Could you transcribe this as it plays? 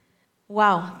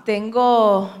Wow,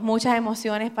 tengo muchas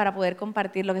emociones para poder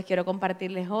compartir lo que quiero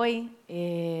compartirles hoy,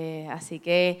 así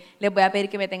que les voy a pedir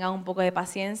que me tengan un poco de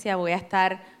paciencia. Voy a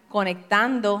estar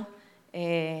conectando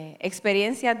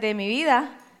experiencias de mi vida,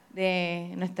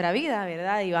 de nuestra vida,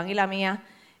 ¿verdad? De Iván y la mía,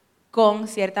 con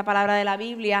cierta palabra de la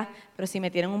Biblia, pero si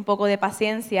me tienen un poco de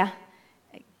paciencia,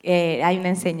 hay una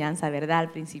enseñanza, ¿verdad?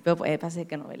 Al principio puede parecer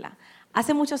que no, ¿verdad?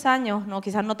 Hace muchos años, no,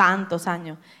 quizás no tantos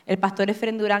años, el pastor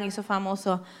Duran hizo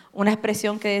famoso una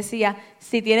expresión que decía: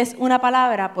 si tienes una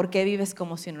palabra, ¿por qué vives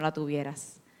como si no la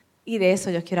tuvieras? Y de eso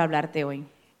yo quiero hablarte hoy.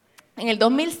 En el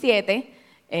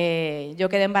 2007, yo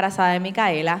quedé embarazada de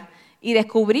Micaela y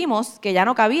descubrimos que ya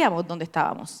no cabíamos donde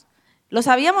estábamos. Lo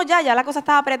sabíamos ya la cosa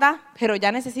estaba apretada, pero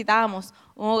ya necesitábamos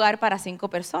un hogar para 5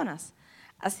 personas.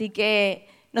 Así que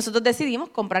nosotros decidimos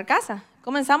comprar casa.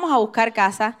 Comenzamos a buscar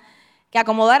casa que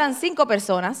acomodaran 5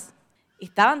 personas y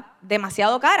estaban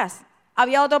demasiado caras.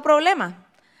 Había otro problema.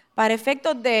 Para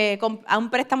efectos de a un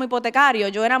préstamo hipotecario,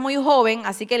 yo era muy joven,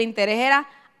 así que el interés era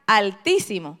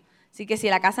altísimo. Así que si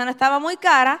la casa no estaba muy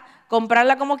cara,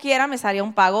 comprarla como quiera me salía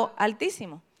un pago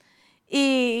altísimo.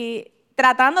 Y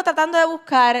tratando de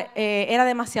buscar, era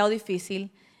demasiado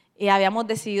difícil y habíamos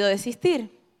decidido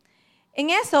desistir. En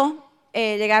eso,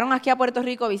 llegaron aquí a Puerto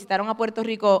Rico, visitaron a Puerto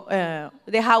Rico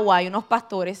de Hawái unos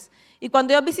pastores. Y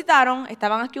cuando ellos visitaron,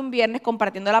 estaban aquí un viernes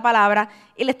compartiendo la palabra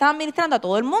y le estaban ministrando a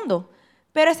todo el mundo.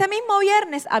 Pero ese mismo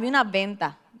viernes había una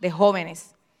venta de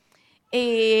jóvenes.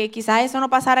 Y quizás eso no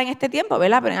pasara en este tiempo,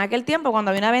 ¿verdad? Pero en aquel tiempo,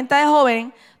 cuando había una venta de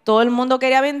jóvenes, todo el mundo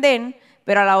quería vender,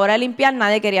 pero a la hora de limpiar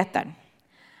nadie quería estar.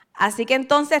 Así que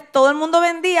entonces todo el mundo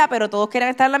vendía, pero todos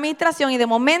querían estar en la administración y de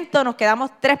momento nos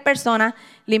quedamos 3 personas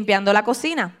limpiando la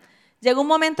cocina. Llegó un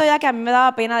momento ya que a mí me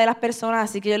daba pena de las personas,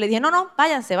 así que yo le dije, no,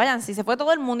 váyanse. Y se fue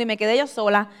todo el mundo y me quedé yo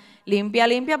sola,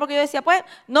 limpia, porque yo decía, pues,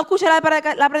 no escuché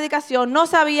la predicación, no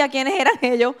sabía quiénes eran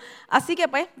ellos, así que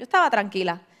pues, yo estaba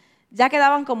tranquila. Ya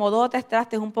quedaban como 2 o 3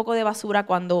 trastes, un poco de basura,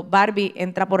 cuando Barbie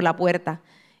entra por la puerta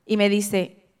y me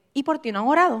dice, ¿y por ti no han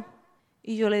orado?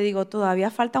 Y yo le digo, todavía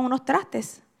faltan unos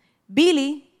trastes.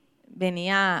 Billy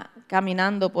venía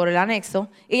caminando por el anexo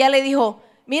y ella le dijo,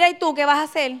 mira, ¿y tú qué vas a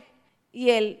hacer? Y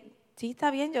él, sí, está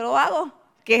bien, yo lo hago.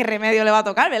 ¿Qué remedio le va a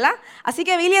tocar, verdad? Así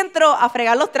que Billy entró a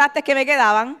fregar los trastes que me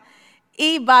quedaban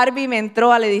y Barbie me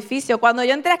entró al edificio. Cuando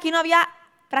yo entré aquí no había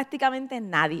prácticamente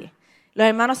nadie. Los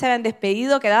hermanos se habían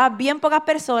despedido, quedaban bien pocas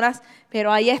personas,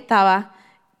 pero ahí estaba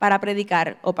para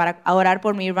predicar o para orar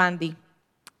por mí, Randy.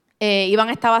 Iván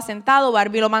estaba sentado,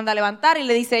 Barbie lo manda a levantar y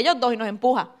le dice ellos 2 y nos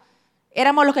empuja.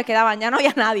 Éramos los que quedaban, ya no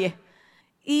había nadie.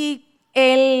 Y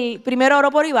él primero oró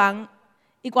por Iván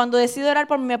y cuando decide orar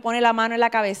por mí me pone la mano en la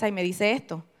cabeza y me dice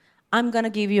esto: I'm gonna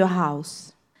give you a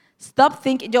house. Stop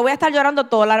thinking. Yo voy a estar llorando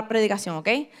toda la predicación, ¿ok?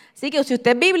 Así que si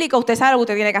usted es bíblico, usted sabe lo que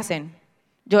usted tiene que hacer.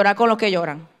 Llorar con los que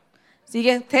lloran. Así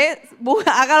que usted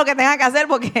haga lo que tenga que hacer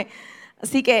porque...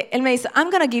 Así que él me dice, I'm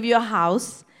gonna give you a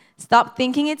house. Stop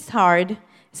thinking it's hard.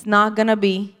 It's not gonna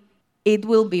be. It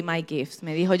will be my gift.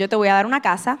 Me dijo, yo te voy a dar una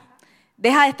casa.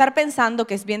 Deja de estar pensando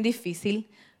que es bien difícil.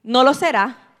 No lo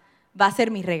será. Va a ser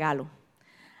mi regalo.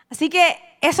 Así que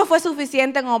eso fue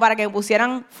suficiente como para que me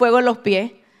pusieran fuego en los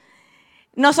pies.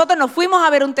 Nosotros nos fuimos a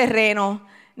ver un terreno.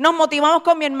 Nos motivamos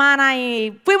con mi hermana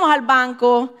y fuimos al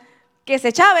banco. Que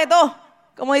se chave todo.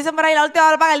 Como dicen por ahí, la última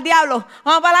la paga el diablo.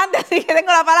 Vamos para adelante, así que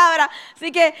tengo la palabra.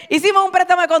 Así que hicimos un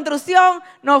préstamo de construcción.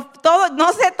 Todos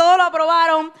lo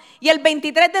aprobaron. Y el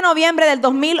 23 de noviembre del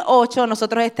 2008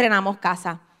 nosotros estrenamos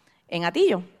casa en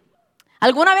Atillo.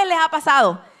 ¿Alguna vez les ha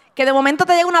pasado que de momento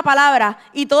te llega una palabra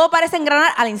y todo parece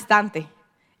engranar al instante?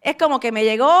 Es como que me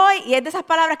llegó y es de esas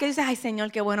palabras que dices, ay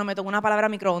Señor, qué bueno, me tocó una palabra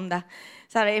microondas.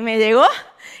 ¿Sabes? Me llegó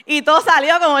y todo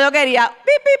salió como yo quería.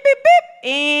 Pip, pip, pip,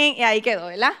 pip. Y ahí quedó,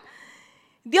 ¿verdad?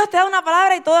 Dios te da una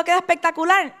palabra y todo queda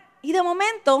espectacular. Y de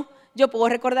momento yo puedo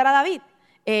recordar a David.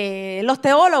 Los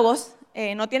teólogos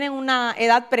no tienen una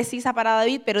edad precisa para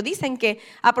David, pero dicen que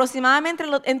aproximadamente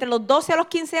entre los 12 a los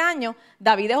 15 años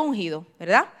David es ungido,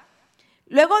 ¿verdad?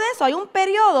 Luego de eso hay un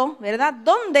periodo, ¿verdad?,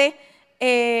 donde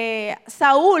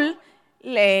Saúl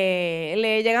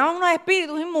le llegaban unos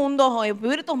espíritus inmundos o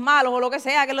espíritus malos o lo que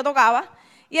sea que le tocaba.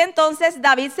 Y entonces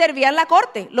David servía en la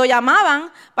corte. Lo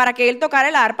llamaban para que él tocara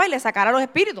el arpa y le sacara los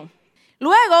espíritus.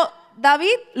 Luego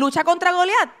David lucha contra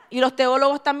Goliat. Y los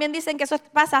teólogos también dicen que eso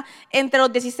pasa entre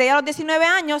los 16 a los 19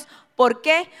 años. ¿Por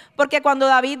qué? Porque cuando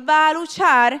David va a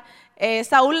luchar,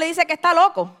 Saúl le dice que está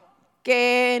loco.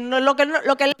 Que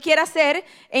lo que él quiere hacer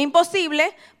es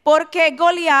imposible porque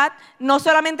Goliat no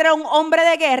solamente era un hombre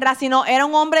de guerra, sino era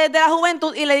un hombre de la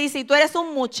juventud y le dice, y tú eres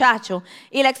un muchacho.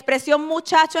 Y la expresión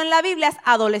muchacho en la Biblia es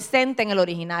adolescente en el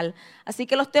original. Así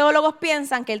que los teólogos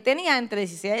piensan que él tenía entre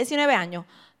 16 y 19 años.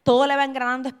 todo le va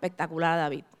engranando espectacular a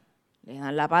David. Le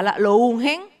dan la pala, lo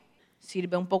ungen,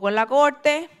 sirve un poco en la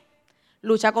corte,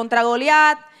 lucha contra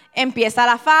Goliat, empieza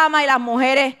la fama y las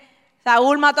mujeres,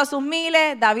 Saúl mató a sus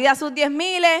miles, David a sus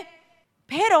 10,000,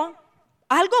 pero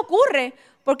algo ocurre,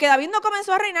 porque David no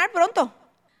comenzó a reinar pronto.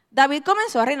 David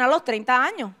comenzó a reinar a los 30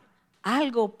 años.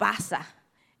 Algo pasa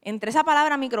entre esa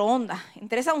palabra microondas,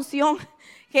 entre esa unción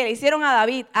que le hicieron a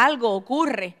David. Algo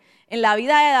ocurre en la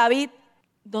vida de David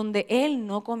donde él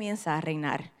no comienza a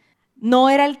reinar. No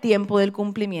era el tiempo del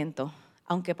cumplimiento,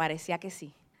 aunque parecía que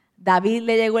sí. David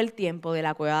le llegó el tiempo de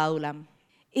la cueva de Duran.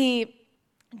 Y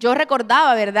yo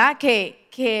recordaba, ¿verdad?,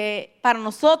 que para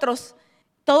nosotros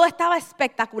todo estaba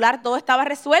espectacular, todo estaba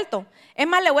resuelto. Es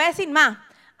más, le voy a decir más.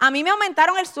 A mí me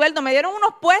aumentaron el sueldo, me dieron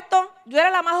unos puestos, yo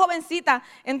era la más jovencita,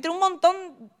 entre un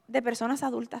montón de personas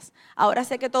adultas. Ahora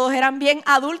sé que todos eran bien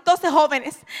adultos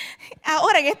jóvenes.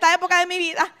 Ahora, en esta época de mi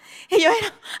vida, ellos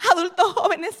eran adultos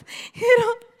jóvenes.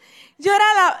 Yo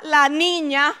era la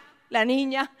niña,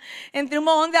 entre un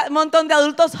montón de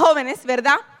adultos jóvenes,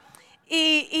 ¿verdad?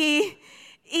 Y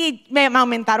me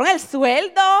aumentaron el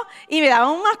sueldo y me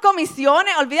daban unas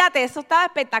comisiones. Olvídate, eso estaba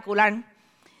espectacular.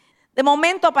 De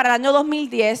momento, para el año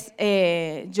 2010,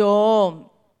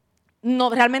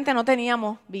 realmente no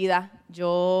teníamos vida.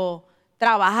 Yo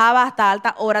trabajaba hasta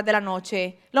altas horas de la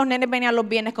noche. Los nenes venían los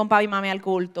viernes con papi y mami al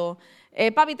culto.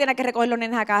 Papi tenía que recoger los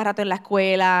nenes a cada rato en la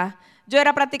escuela. Yo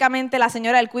era prácticamente la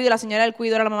señora del cuido y la señora del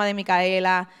cuido era la mamá de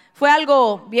Micaela. Fue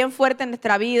algo bien fuerte en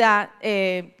nuestra vida.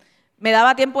 Me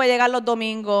daba tiempo de llegar los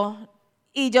domingos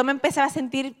y yo me empecé a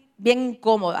sentir bien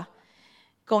incómoda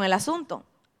con el asunto.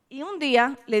 Y un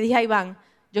día le dije a Iván,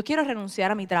 yo quiero renunciar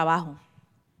a mi trabajo.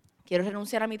 Quiero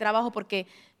renunciar a mi trabajo porque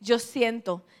yo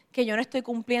siento que yo no estoy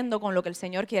cumpliendo con lo que el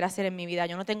Señor quiere hacer en mi vida.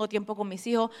 Yo no tengo tiempo con mis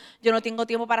hijos, yo no tengo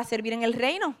tiempo para servir en el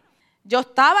reino. Yo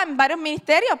estaba en varios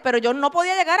ministerios, pero yo no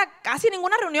podía llegar a casi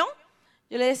ninguna reunión.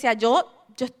 Yo le decía, yo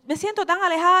me siento tan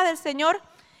alejada del Señor.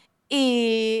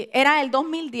 Y era el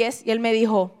 2010 y él me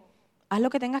dijo, haz lo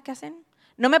que tengas que hacer.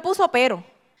 No me puso pero,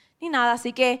 ni nada.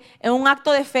 Así que en un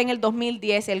acto de fe en el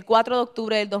 2010, el 4 de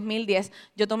octubre del 2010,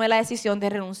 yo tomé la decisión de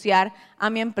renunciar a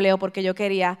mi empleo porque yo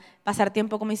quería pasar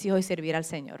tiempo con mis hijos y servir al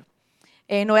Señor.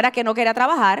 No era que no quería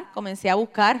trabajar, comencé a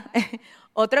buscar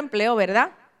otro empleo,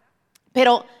 ¿verdad?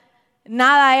 Pero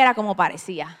nada era como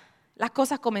parecía. Las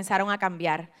cosas comenzaron a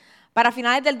cambiar. Para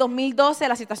finales del 2012,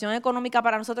 la situación económica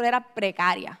para nosotros era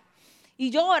precaria. Y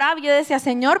yo oraba y yo decía,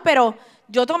 Señor, pero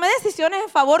yo tomé decisiones en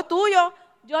favor tuyo.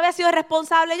 Yo había sido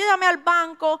responsable, yo llamé al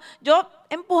banco, yo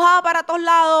empujaba para todos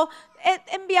lados,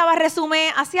 enviaba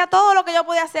resumen, hacía todo lo que yo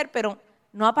podía hacer, pero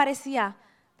no aparecía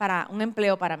para un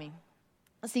empleo para mí.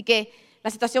 Así que la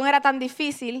situación era tan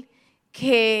difícil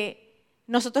que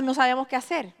nosotros no sabíamos qué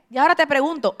hacer. Y ahora te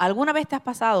pregunto, ¿alguna vez te has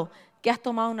pasado que has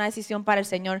tomado una decisión para el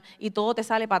Señor y todo te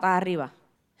sale patada arriba?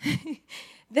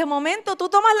 De momento tú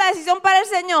tomas la decisión para el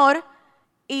Señor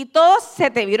y todo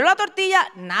se te viró la tortilla,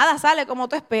 nada sale como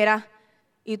tú esperas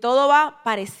y todo va,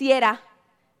 pareciera,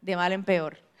 de mal en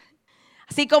peor.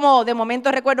 Así como de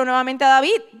momento recuerdo nuevamente a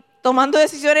David tomando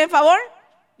decisiones en favor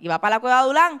y va para la cueva de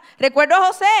Duran. Recuerdo a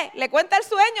José, le cuenta el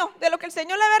sueño de lo que el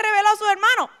Señor le había revelado a sus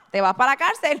hermanos. Te vas para la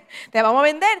cárcel, te vamos a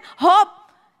vender. Job,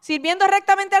 sirviendo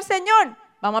rectamente al Señor,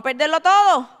 vamos a perderlo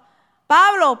todo.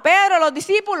 Pablo, Pedro, los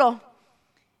discípulos.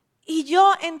 Y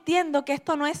yo entiendo que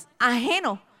esto no es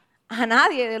ajeno a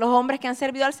nadie de los hombres que han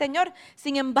servido al Señor.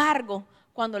 Sin embargo,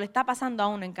 cuando le está pasando a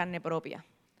uno en carne propia,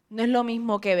 no es lo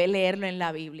mismo que leerlo en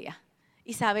la Biblia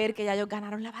y saber que ya ellos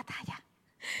ganaron la batalla.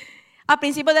 A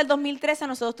principios del 2013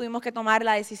 nosotros tuvimos que tomar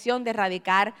la decisión de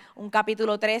erradicar un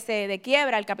capítulo 13 de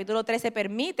quiebra. El capítulo 13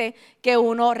 permite que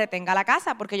uno retenga la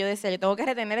casa, porque yo decía, yo tengo que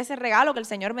retener ese regalo que el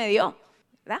Señor me dio,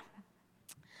 ¿verdad?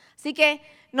 Así que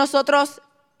nosotros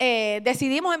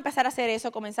decidimos empezar a hacer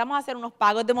eso, comenzamos a hacer unos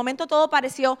pagos. De momento todo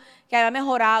pareció que había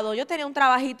mejorado. Yo tenía un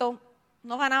trabajito,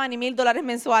 no ganaba ni $1,000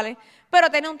 mensuales, pero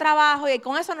tenía un trabajo y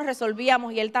con eso nos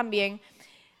resolvíamos y él también.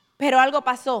 Pero algo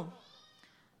pasó.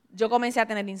 Yo comencé a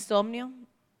tener insomnio,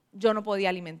 yo no podía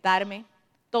alimentarme,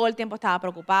 todo el tiempo estaba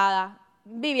preocupada,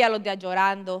 vivía los días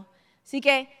llorando. Así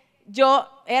que yo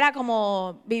era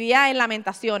como, vivía en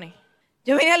lamentaciones.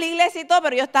 Yo venía a la iglesia y todo,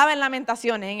 pero yo estaba en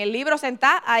lamentaciones, en el libro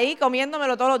sentada ahí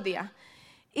comiéndomelo todos los días.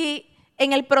 Y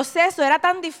en el proceso era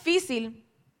tan difícil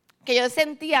que yo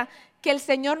sentía que el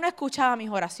Señor no escuchaba mis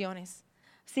oraciones.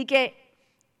 Así que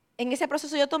en ese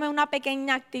proceso yo tomé una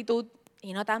pequeña actitud,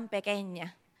 y no tan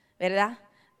pequeña, ¿verdad?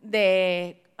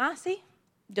 Sí,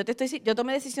 yo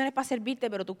tomé decisiones para servirte,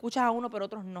 pero tú escuchas a uno, pero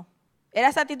otros no. Era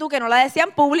esa actitud que no la decía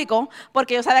en público,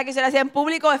 porque yo sabía que si la decía en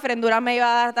público, Efren Duran me iba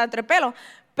a dar entre pelos.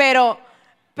 Pero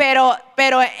pero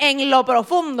en lo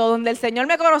profundo, donde el Señor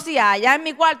me conocía, allá en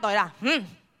mi cuarto,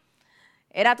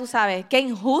 era, tú sabes, qué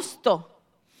injusto.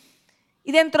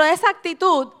 Y dentro de esa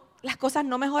actitud, las cosas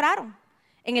no mejoraron.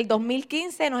 En el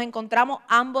 2015 nos encontramos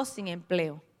ambos sin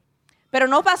empleo. Pero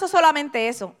no pasó solamente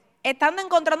eso. Estando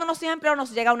encontrándonos sin empleo,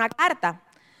 nos llega una carta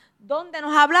donde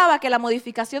nos hablaba que la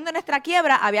modificación de nuestra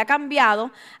quiebra había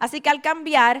cambiado. Así que al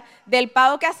cambiar del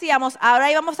pago que hacíamos, ahora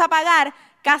íbamos a pagar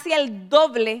casi el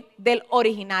doble del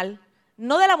original.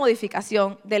 No de la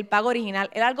modificación, del pago original.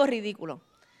 Era algo ridículo.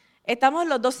 Estamos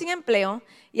los dos sin empleo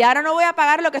y ahora no voy a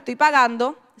pagar lo que estoy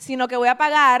pagando, sino que voy a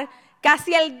pagar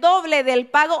casi el doble del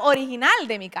pago original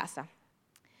de mi casa.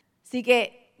 Así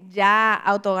que ya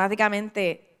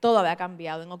automáticamente todo había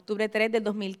cambiado. En octubre 3 del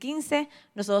 2015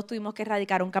 nosotros tuvimos que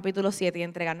erradicar un capítulo 7 y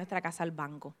entregar nuestra casa al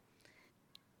banco.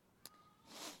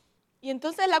 Y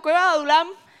entonces la cueva de Duran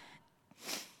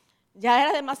ya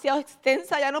era demasiado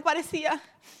extensa, ya no parecía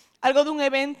algo de un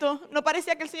evento, no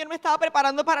parecía que el Señor me estaba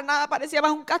preparando para nada, parecía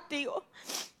más un castigo.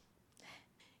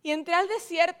 Y entré al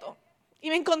desierto y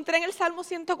me encontré en el Salmo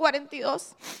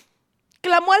 142.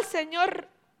 Clamó al Señor,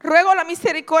 ruego la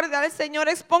misericordia del Señor,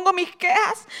 expongo mis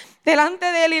quejas delante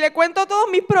de Él y le cuento todos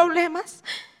mis problemas.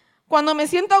 Cuando me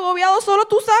siento agobiado, solo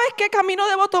tú sabes qué camino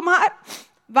debo tomar.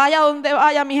 Vaya donde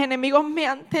vaya, mis enemigos me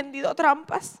han tendido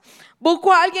trampas.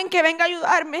 Busco a alguien que venga a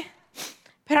ayudarme,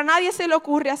 pero a nadie se le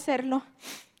ocurre hacerlo.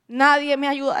 Nadie me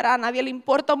ayudará, a nadie le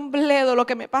importa un bledo lo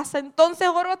que me pasa. Entonces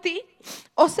oro a ti,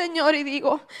 oh Señor, y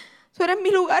digo, tú eres mi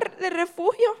lugar de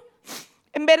refugio.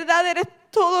 En verdad eres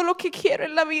todo lo que quiero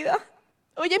en la vida.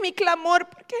 Oye mi clamor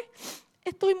porque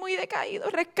estoy muy decaído.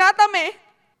 Rescátame.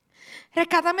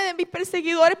 Rescátame de mis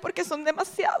perseguidores porque son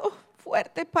demasiado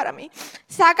fuertes para mí.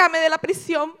 Sácame de la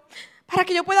prisión para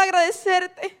que yo pueda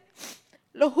agradecerte.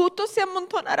 Los justos se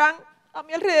amontonarán a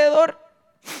mi alrededor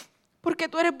porque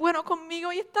tú eres bueno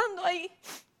conmigo. Y estando ahí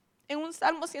en un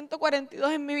Salmo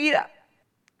 142 en mi vida,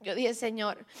 yo dije,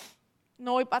 Señor,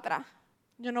 no voy para atrás.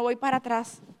 Yo no voy para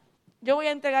atrás. Yo voy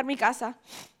a entregar mi casa.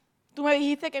 Tú me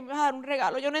dijiste que me ibas a dar un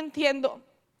regalo. Yo no entiendo.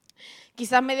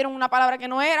 Quizás me dieron una palabra que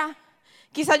no era.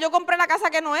 Quizás yo compré la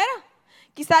casa que no era.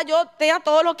 Quizás yo tenía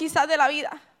todo lo quizás de la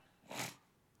vida.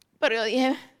 Pero yo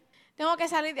dije, tengo que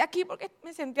salir de aquí porque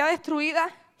me sentía destruida.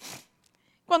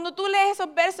 Cuando tú lees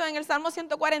esos versos en el Salmo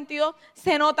 142,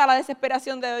 se nota la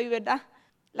desesperación de David, ¿verdad?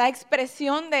 La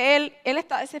expresión de él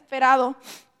está desesperado.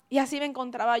 Y así me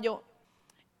encontraba yo.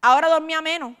 Ahora dormía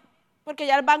menos, porque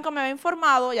ya el banco me había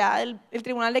informado, ya el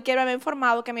tribunal de quiebra me había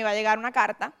informado que me iba a llegar una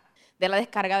carta de la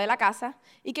descarga de la casa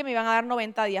y que me iban a dar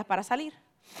 90 días para salir.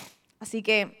 Así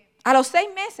que a los 6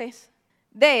 meses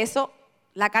de eso,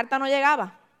 la carta no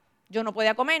llegaba. Yo no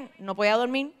podía comer, no podía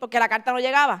dormir porque la carta no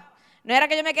llegaba. No era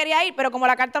que yo me quería ir, pero como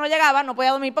la carta no llegaba, no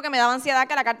podía dormir porque me daba ansiedad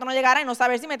que la carta no llegara y no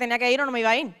saber si me tenía que ir o no me iba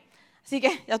a ir. Así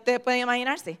que ya ustedes pueden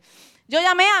imaginarse. Yo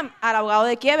llamé al abogado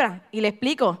de quiebra y le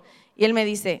explico. Y él me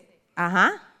dice,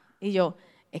 ajá. Y yo,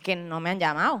 es que no me han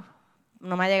llamado,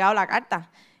 no me ha llegado la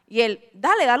carta. Y él,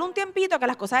 dale un tiempito que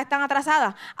las cosas están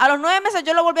atrasadas. A los 9 meses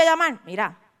yo lo volví a llamar.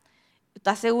 Mira,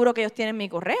 ¿estás seguro que ellos tienen mi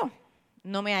correo?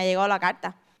 No me ha llegado la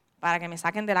carta para que me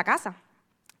saquen de la casa.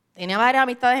 Tenía varias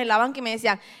amistades en la banca y me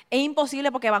decían, es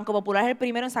imposible porque Banco Popular es el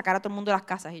primero en sacar a todo el mundo de las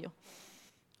casas. Y yo,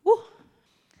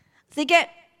 Así que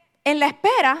en la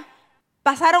espera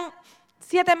pasaron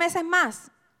 7 meses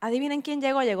más. Adivinen quién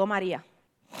llegó, llegó María.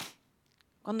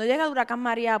 Cuando llega el huracán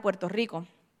María a Puerto Rico,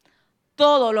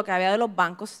 todo lo que había de los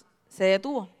bancos se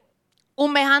detuvo.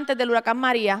 Un mes antes del huracán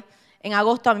María, en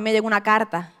agosto, a mí me llegó una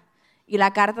carta. Y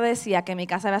la carta decía que mi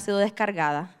casa había sido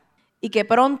descargada y que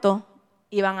pronto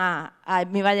me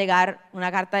iba a llegar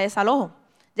una carta de desalojo.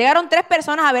 Llegaron 3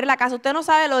 personas a ver la casa. Usted no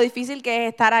sabe lo difícil que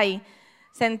es estar ahí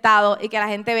sentado y que la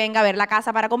gente venga a ver la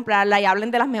casa para comprarla y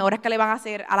hablen de las mejoras que le van a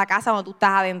hacer a la casa cuando tú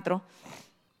estás adentro.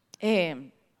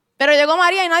 Pero llegó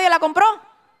María y nadie la compró.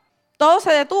 Todo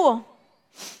se detuvo.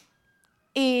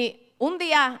 Y un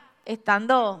día,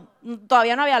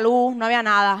 todavía no había luz, no había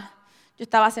nada. Yo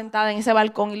estaba sentada en ese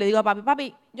balcón y le digo a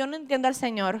papi, yo no entiendo al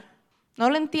Señor. No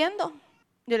lo entiendo.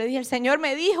 Yo le dije, el Señor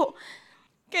me dijo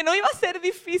que no iba a ser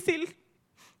difícil.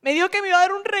 Me dijo que me iba a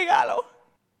dar un regalo.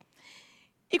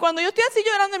 Y cuando yo estoy así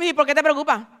llorando, me dice, ¿por qué te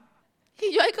preocupas?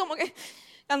 Y yo ahí como que,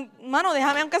 mano,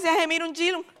 déjame aunque sea gemir un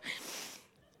chilo.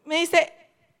 Me dice,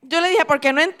 yo le dije,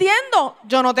 porque no entiendo.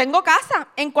 Yo no tengo casa.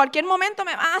 En cualquier momento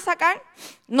me van a sacar.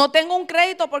 No tengo un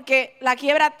crédito porque la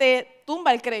quiebra te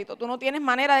tumba el crédito. Tú no tienes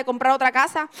manera de comprar otra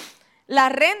casa. La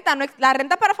renta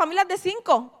para familias de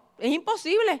 5 es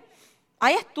imposible.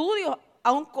 Hay estudios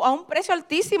a un precio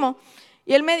altísimo.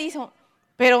 Y él me dijo,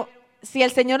 pero si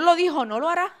el Señor lo dijo, ¿no lo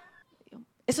hará?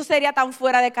 Eso sería tan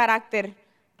fuera de carácter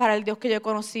para el Dios que yo he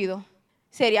conocido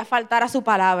sería faltar a su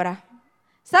palabra.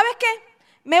 ¿Sabes qué?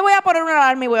 Me voy a poner una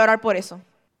alarma y voy a orar por eso.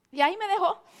 Y ahí me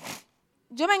dejó.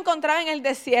 Yo me encontraba en el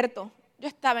desierto. Yo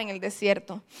estaba en el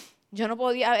desierto. Yo no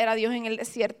podía ver a Dios en el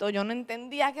desierto. Yo no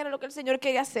entendía qué era lo que el Señor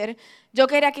quería hacer. Yo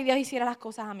quería que Dios hiciera las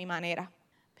cosas a mi manera.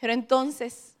 Pero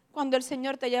entonces, cuando el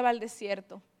Señor te lleva al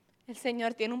desierto, el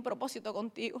Señor tiene un propósito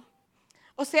contigo.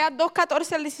 Oseas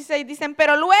 2:14-16 dicen,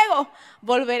 pero luego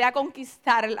volveré a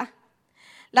conquistarla.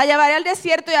 La llevaré al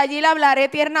desierto y allí la hablaré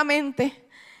tiernamente.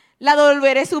 La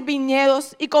devolveré sus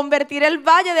viñedos y convertiré el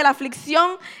valle de la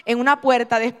aflicción en una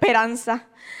puerta de esperanza.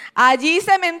 Allí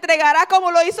se me entregará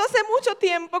como lo hizo hace mucho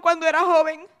tiempo cuando era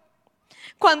joven,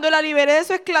 cuando la liberé de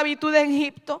su esclavitud en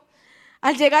Egipto.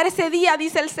 Al llegar ese día,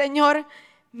 dice el Señor,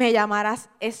 me llamarás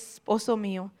esposo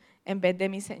mío en vez de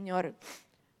mi Señor.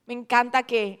 Me encanta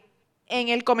que en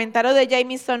el comentario de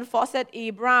Jamieson, Fawcett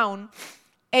y Brown,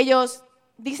 ellos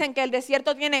dicen que el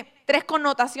desierto tiene 3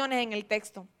 connotaciones en el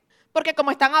texto. Porque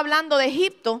como están hablando de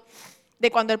Egipto,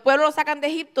 de cuando el pueblo lo sacan de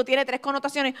Egipto, tiene 3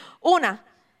 connotaciones. Una,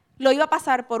 lo iba a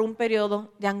pasar por un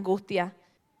periodo de angustia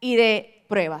y de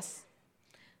pruebas.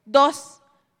 2,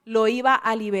 lo iba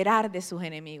a liberar de sus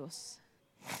enemigos.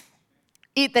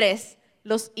 Y 3,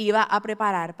 los iba a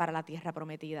preparar para la tierra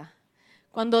prometida.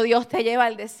 Cuando Dios te lleva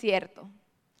al desierto,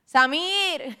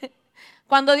 Samir,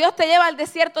 cuando Dios te lleva al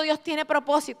desierto, Dios tiene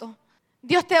propósito.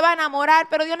 Dios te va a enamorar,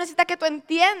 pero Dios necesita que tú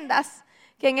entiendas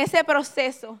que en ese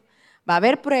proceso va a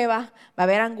haber pruebas, va a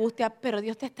haber angustia, pero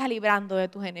Dios te está librando de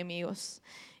tus enemigos.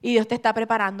 Y Dios te está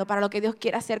preparando para lo que Dios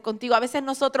quiere hacer contigo. A veces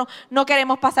nosotros no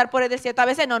queremos pasar por el desierto, a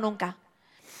veces no, nunca.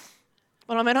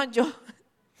 Por lo menos yo.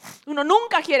 Uno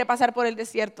nunca quiere pasar por el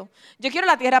desierto. Yo quiero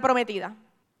la tierra prometida,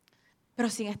 pero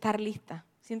sin estar lista,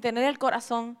 sin tener el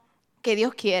corazón que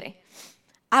Dios quiere.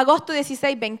 Agosto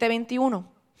 16,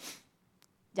 2021.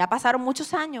 Ya pasaron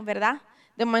muchos años, ¿verdad?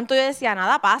 De momento yo decía,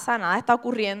 nada pasa, nada está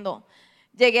ocurriendo.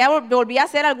 Volví a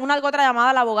hacer alguna otra llamada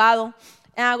al abogado.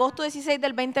 En agosto 16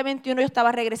 del 2021 yo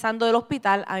estaba regresando del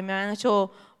hospital. A mí me habían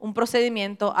hecho un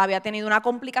procedimiento, había tenido una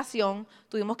complicación.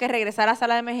 Tuvimos que regresar a la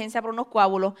sala de emergencia por unos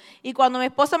coágulos. Y cuando mi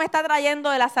esposo me está trayendo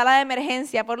de la sala de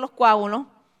emergencia por los coágulos,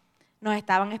 nos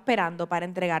estaban esperando para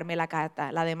entregarme la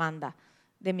carta, la demanda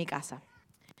de mi casa.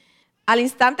 Al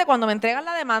instante, cuando me entregan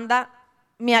la demanda,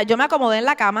 yo me acomodé en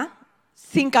la cama,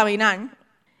 sin caminar,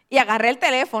 y agarré el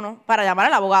teléfono para llamar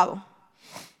al abogado.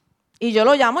 Y yo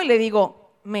lo llamo y le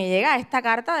digo, me llega esta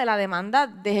carta de la demanda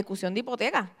de ejecución de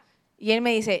hipoteca. Y él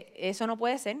me dice, eso no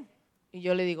puede ser. Y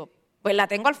yo le digo, pues la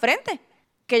tengo al frente.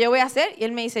 ¿Qué yo voy a hacer? Y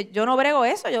él me dice, yo no brego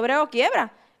eso, yo brego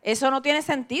quiebra. Eso no tiene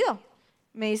sentido.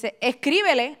 Me dice,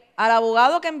 escríbele al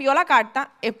abogado que envió la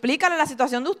carta, explícale la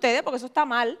situación de ustedes, porque eso está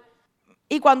mal.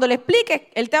 Y cuando le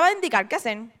explique, él te va a indicar qué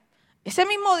hacer. Ese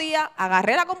mismo día,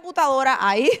 agarré la computadora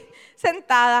ahí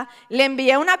sentada, le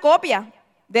envié una copia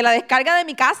de la descarga de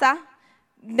mi casa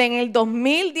en el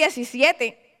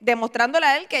 2017, demostrándole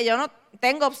a él que yo no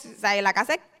tengo, o sea, la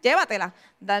casa, llévatela,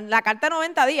 la carta de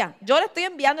 90 días. Yo le estoy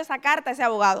enviando esa carta a ese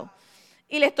abogado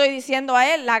y le estoy diciendo a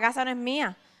él, la casa no es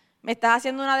mía. Me estás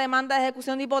haciendo una demanda de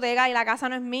ejecución de hipoteca y la casa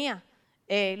no es mía.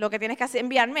 Lo que tienes que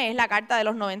enviarme es la carta de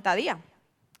los 90 días.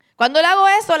 Cuando le hago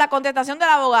eso, la contestación del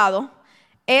abogado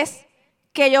es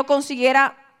que yo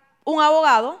consiguiera un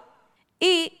abogado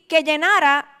y que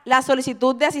llenara la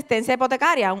solicitud de asistencia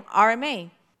hipotecaria, un RMA.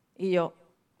 Y yo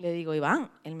le digo, Iván,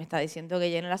 él me está diciendo que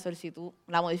llene la solicitud,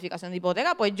 la modificación de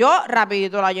hipoteca, pues yo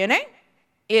rapidito la llené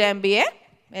y la envié,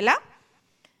 ¿verdad?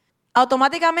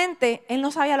 Automáticamente, él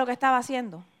no sabía lo que estaba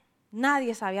haciendo.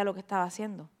 Nadie sabía lo que estaba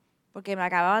haciendo, porque me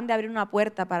acababan de abrir una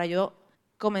puerta para yo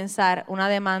comenzar una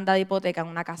demanda de hipoteca en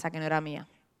una casa que no era mía.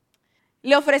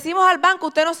 Le ofrecimos al banco,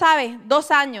 usted no sabe,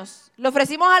 2 años. Le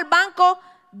ofrecimos al banco,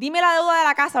 dime la deuda de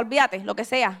la casa, olvídate, lo que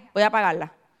sea, voy a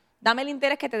pagarla. Dame el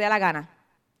interés que te dé la gana.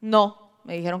 No,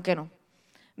 me dijeron que no.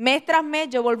 Mes tras mes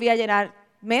yo volví a llenar,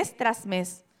 mes tras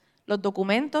mes, los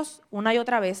documentos una y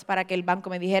otra vez para que el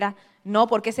banco me dijera no,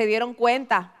 porque se dieron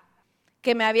cuenta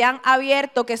que me habían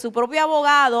abierto, que su propio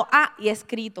abogado, y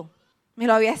escrito, me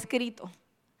lo había escrito.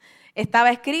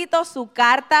 Estaba escrito su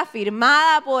carta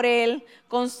firmada por él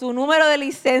con su número de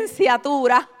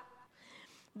licenciatura,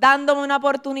 dándome una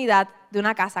oportunidad de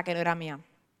una casa que no era mía.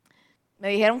 Me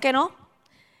dijeron que no.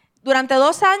 Durante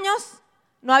 2 años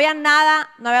no había nada,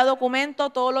 no había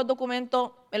documento, todos los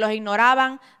documentos me los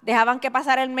ignoraban, dejaban que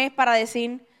pasara el mes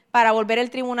para volver al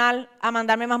tribunal a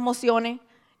mandarme más mociones.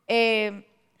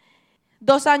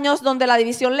 2 años donde la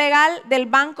división legal del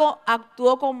banco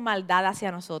actuó con maldad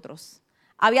hacia nosotros.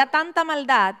 Había tanta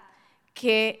maldad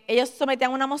que ellos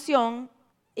sometían una moción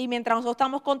y mientras nosotros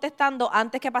estábamos contestando,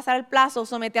 antes que pasara el plazo,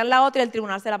 sometían la otra y el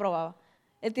tribunal se la aprobaba.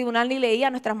 El tribunal ni leía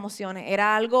nuestras mociones.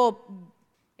 Era algo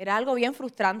bien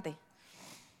frustrante.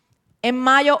 En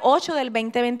mayo 8 del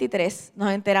 2023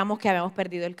 nos enteramos que habíamos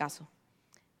perdido el caso,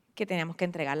 que teníamos que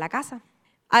entregar la casa.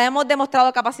 Habíamos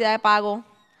demostrado capacidad de pago,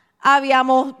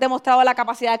 habíamos demostrado la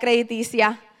capacidad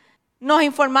crediticia. Nos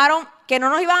informaron que no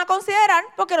nos iban a considerar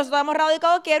porque nosotros habíamos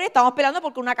radicado quiebra y estábamos peleando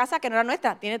porque una casa que no era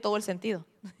nuestra. Tiene todo el sentido.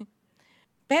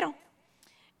 Pero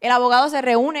el abogado se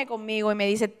reúne conmigo y me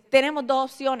dice, tenemos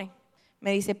dos opciones.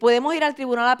 Me dice, podemos ir al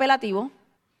tribunal apelativo,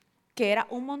 que era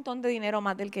un montón de dinero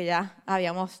más del que ya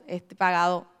habíamos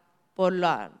pagado por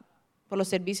los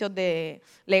servicios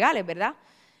legales, ¿verdad?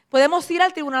 Podemos ir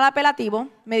al tribunal apelativo,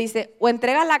 me dice, o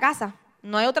entregas la casa.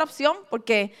 No hay otra opción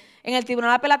porque en el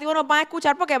tribunal apelativo nos van a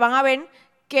escuchar porque van a ver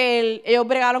que ellos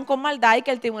bregaron con maldad y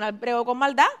que el tribunal bregó con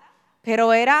maldad.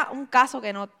 Pero era un caso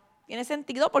que no tiene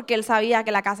sentido porque él sabía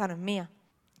que la casa no es mía.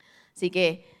 Así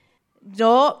que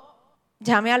yo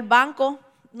llamé al banco,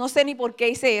 no sé ni por qué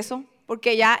hice eso,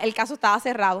 porque ya el caso estaba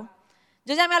cerrado.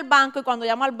 Yo llamé al banco y cuando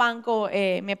llamo al banco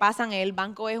me pasan, el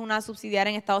banco es una subsidiaria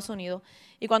en Estados Unidos,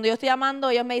 y cuando yo estoy llamando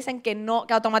ellos me dicen que no,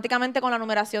 que automáticamente con la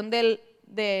numeración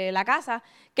de la casa,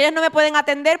 que ellos no me pueden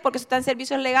atender porque eso está en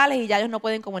servicios legales y ya ellos no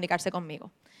pueden comunicarse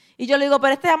conmigo. Y yo le digo,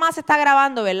 pero esta llamada se está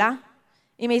grabando, ¿verdad?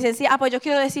 Y me dicen, sí, pues yo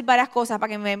quiero decir varias cosas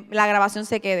para que la grabación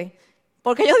se quede.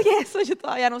 ¿Por qué yo dije eso? Yo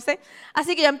todavía no sé.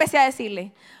 Así que yo empecé a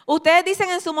decirle, ustedes dicen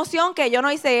en su moción que yo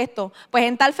no hice esto, pues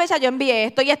en tal fecha yo envié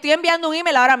esto y estoy enviando un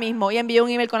email ahora mismo y envié un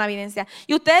email con la evidencia.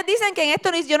 Y ustedes dicen que en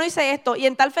esto yo no hice esto y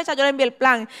en tal fecha yo le envié el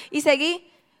plan y seguí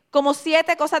como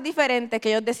 7 cosas diferentes que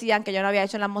ellos decían que yo no había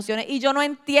hecho en las mociones. Y yo no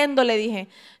entiendo, le dije,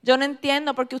 yo no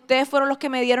entiendo porque ustedes fueron los que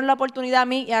me dieron la oportunidad a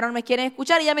mí y ahora no me quieren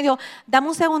escuchar. Y ella me dijo, dame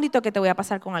un segundito que te voy a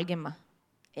pasar con alguien más.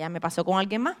 Ella me pasó con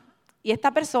alguien más. Y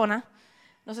esta persona,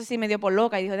 no sé si me dio por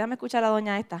loca y dijo, déjame escuchar a la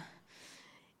doña esta.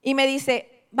 Y me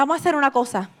dice, vamos a hacer una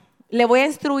cosa. Le voy a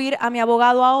instruir a mi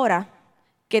abogado ahora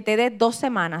que te dé 2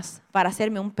 semanas para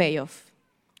hacerme un payoff.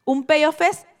 Un payoff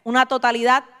es una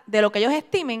totalidad de lo que ellos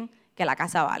estimen que la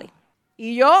casa vale.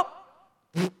 Y yo,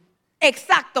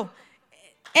 exacto,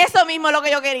 eso mismo es lo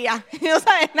que yo quería. No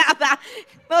sabes nada,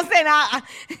 no sé nada.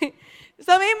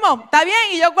 Eso mismo, está bien.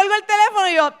 Y yo cuelgo el teléfono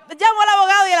y yo llamo al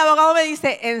abogado y el abogado me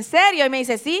dice, ¿en serio? Y me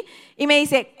dice, sí. Y me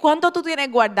dice, ¿cuánto tú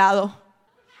tienes guardado?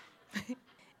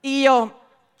 Y yo,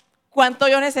 ¿cuánto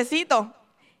yo necesito?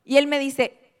 Y él me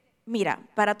dice, mira,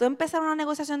 para tú empezar una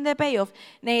negociación de payoff,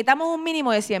 necesitamos un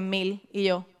mínimo de 100,000. Y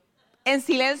yo, en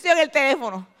silencio en el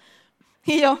teléfono.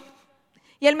 Y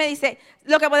él me dice,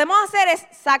 lo que podemos hacer es,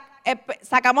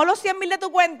 sacamos los 100,000 de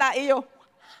tu cuenta. Y yo,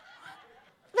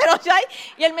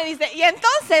 y él me dice, y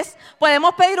entonces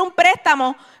podemos pedir un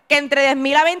préstamo que entre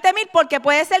 10,000 a 20,000, porque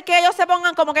puede ser que ellos se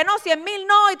pongan como que no, 100,000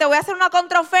 no, y te voy a hacer una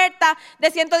contraoferta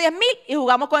de 110,000 y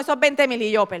jugamos con esos 20,000.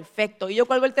 Y yo, perfecto. Y yo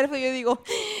cuelgo el teléfono y yo digo,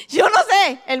 yo no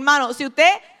sé, hermano, si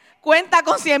usted cuenta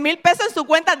con 100,000 pesos en su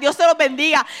cuenta, Dios se los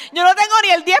bendiga. Yo no tengo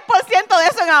ni el 10% de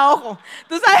eso en ahorro.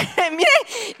 Tú sabes,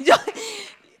 mire,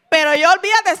 pero yo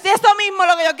olvídate, si eso mismo es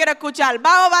lo que yo quiero escuchar.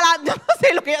 Vamos yo no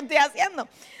sé lo que yo estoy haciendo.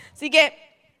 Así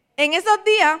que en esos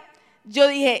días, yo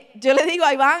le digo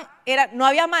a Iván, no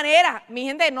había manera, mi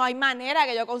gente, no hay manera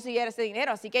que yo consiguiera ese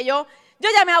dinero. Así que yo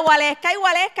llamé a Waleska y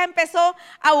Waleska empezó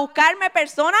a buscarme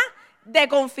personas de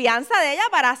confianza de ella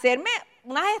para hacerme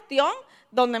una gestión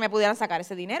donde me pudieran sacar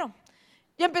ese dinero.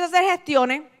 Yo empecé a hacer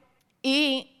gestiones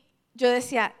y yo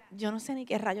decía, yo no sé ni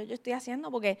qué rayos yo estoy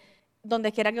haciendo porque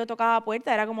donde quiera que yo tocaba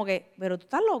puerta era como que, pero tú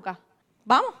estás loca,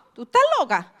 vamos, tú estás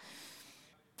loca.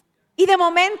 Y de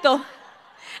momento,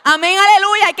 amén,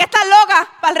 aleluya, hay que estar loca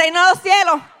para el reino de los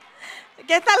cielos. Hay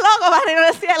que estar loco para el reino de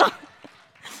los cielos.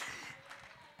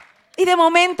 Y de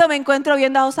momento me encuentro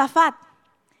viendo a Josafat.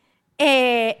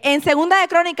 En 2 de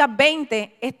Crónicas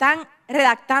 20 están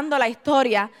redactando la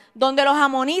historia donde los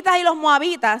amonitas y los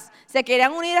moabitas se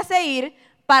querían unir a Seir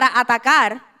para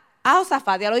atacar a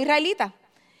Josafat y a los israelitas.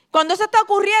 Cuando eso está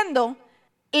ocurriendo,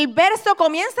 el verso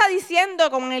comienza diciendo,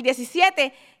 como en el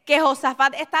 17, que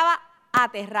Josafat estaba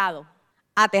aterrado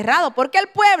porque el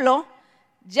pueblo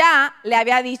ya le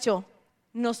había dicho,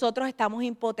 nosotros estamos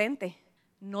impotentes,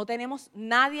 no tenemos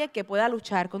nadie que pueda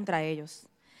luchar contra ellos.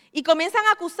 Y comienzan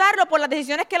a acusarlo por las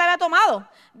decisiones que él había tomado,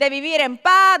 de vivir en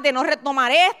paz, de no retomar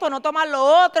esto, no tomar lo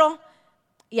otro.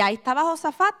 Y ahí estaba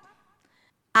Josafat,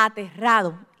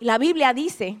 aterrado. La Biblia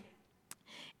dice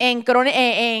en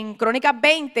Crónicas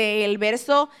 20, el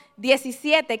verso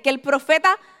 17, que el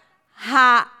profeta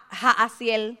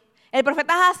Jaasiel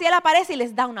aparece y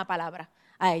les da una palabra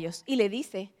a ellos. Y le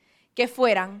dice que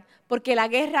fueran, porque la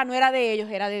guerra no era de ellos,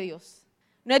 era de Dios.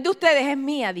 No es de ustedes, es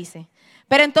mía, dice.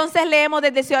 Pero entonces leemos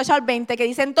desde 18 al 20 que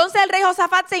dice, entonces el rey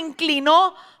Josafat se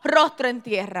inclinó rostro en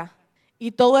tierra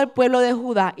Y todo el pueblo de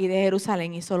Judá y de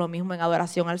Jerusalén hizo lo mismo en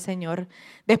adoración al Señor.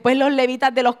 Después los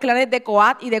levitas de los clanes de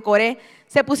Coat y de Coré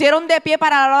se pusieron de pie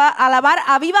para alabar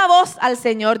a viva voz al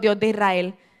Señor, Dios de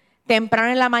Israel. Temprano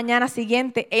en la mañana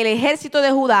siguiente, el ejército de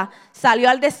Judá salió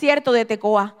al desierto de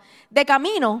Tecoa. De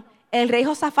camino, el rey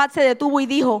Josafat se detuvo y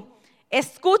dijo: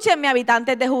 escúchenme,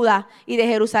 habitantes de Judá y de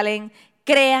Jerusalén,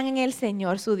 crean en el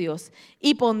Señor su Dios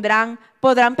y podrán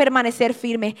permanecer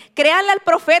firmes. Créanle al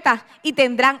profeta y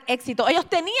tendrán éxito. Ellos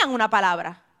tenían una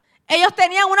palabra. Ellos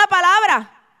tenían una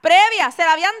palabra previa, se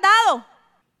la habían dado.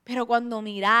 Pero cuando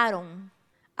miraron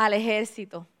al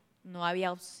ejército, no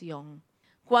había opción.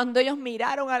 Cuando ellos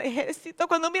miraron al ejército,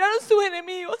 cuando miraron sus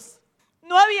enemigos,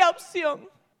 no había opción.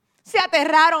 Se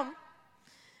aterraron.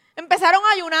 Empezaron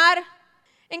a ayunar.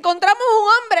 Encontramos un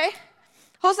hombre,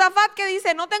 Josafat, que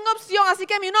dice: no tengo opción, así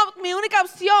que mi única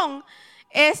opción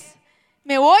es: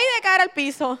 me voy de cara al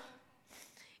piso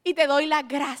y te doy las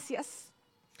gracias.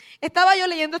 Estaba yo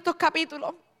leyendo estos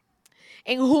capítulos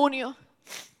en junio,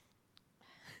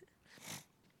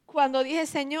 cuando dije: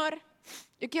 Señor,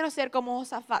 yo quiero ser como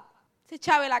Josafat. Se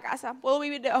chave la casa, puedo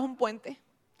vivir debajo de un puente,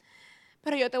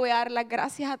 pero yo te voy a dar las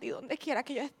gracias a ti donde quiera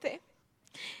que yo esté.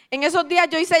 En esos días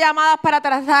yo hice llamadas para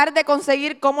tratar de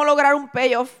conseguir cómo lograr un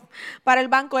payoff para el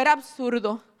banco. Era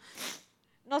absurdo.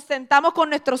 Nos sentamos con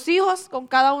nuestros hijos, con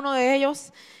cada uno de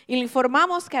ellos, y le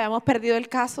informamos que habíamos perdido el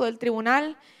caso del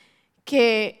tribunal,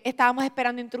 que estábamos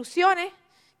esperando instrucciones,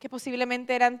 que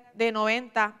posiblemente eran de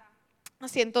 90 a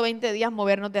 120 días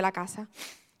movernos de la casa.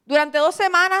 Durante 2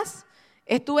 semanas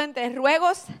estuve entre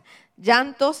ruegos,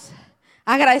 llantos,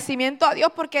 agradecimiento a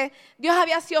Dios, porque Dios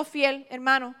había sido fiel,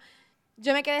 hermano.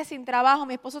 Yo me quedé sin trabajo,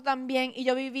 mi esposo también, y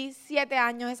yo viví 7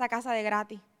 años en esa casa de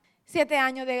gratis. 7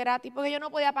 años de gratis, porque yo no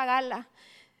podía pagarla.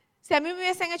 Si a mí me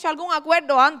hubiesen hecho algún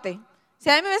acuerdo antes, si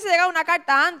a mí me hubiese llegado una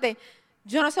carta antes,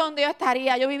 yo no sé dónde yo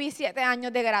estaría. Yo viví 7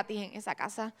 años de gratis en esa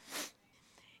casa.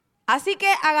 Así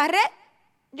que agarré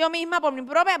yo misma por mi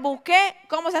propia, busqué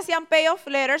cómo se hacían payoff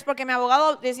letters, porque mi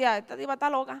abogado decía: esta tipa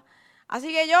está loca.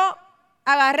 Así que yo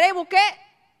agarré y busqué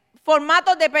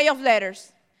formatos de payoff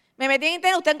letters. Me metí en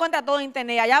internet, usted encuentra todo en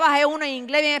internet. Allá bajé uno en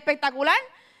inglés bien espectacular,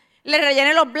 le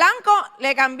rellené los blancos,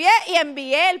 le cambié y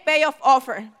envié el payoff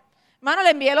offer. Hermano, le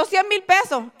envié los 100,000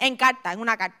 pesos en carta, en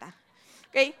una carta.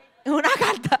 ¿Okay? En una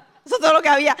carta. Eso es todo lo que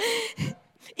había.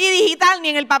 Y digital, ni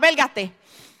en el papel gasté.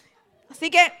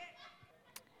 Así que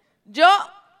yo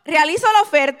realizo la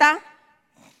oferta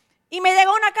y me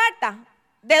llegó una carta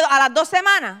a las 2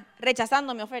 semanas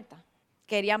rechazando mi oferta.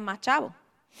 Querían más chavos.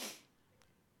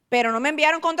 Pero no me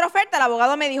enviaron contraoferta. El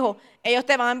abogado me dijo: ellos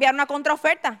te van a enviar una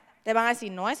contraoferta. Te van a decir: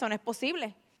 no, eso no es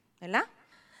posible, ¿verdad?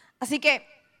 Así que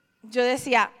yo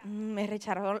decía: me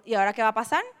rechazaron, ¿y ahora qué va a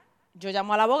pasar? Yo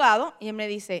llamo al abogado y él me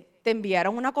dice: ¿te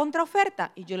enviaron una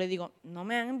contraoferta? Y yo le digo: no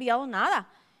me han enviado nada.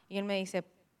 Y él me dice: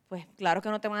 pues claro que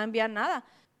no te van a enviar nada.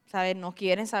 ¿Sabes? No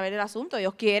quieren saber el asunto.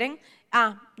 Ellos quieren,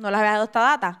 no les había dado esta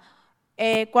data.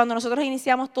 Cuando nosotros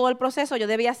iniciamos todo el proceso, yo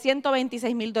debía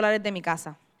 $126,000 de mi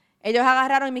casa. Ellos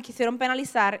agarraron y me quisieron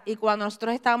penalizar, y cuando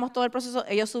nosotros estábamos todo el proceso,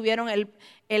 ellos subieron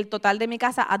el total de mi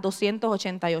casa a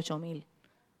 $288,000,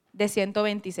 de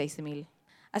 $126,000.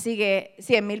 Así que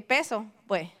 100,000 pesos,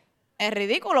 pues, es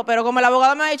ridículo, pero como el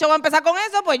abogado me ha dicho que va a empezar con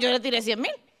eso, pues yo le tiré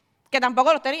 100,000, que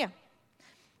tampoco los tenía.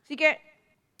 Así que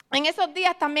en esos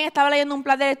días también estaba leyendo un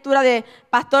plan de lectura de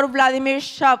Pastor Vladimir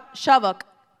Shavok,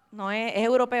 no es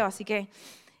europeo, así que,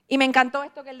 y me encantó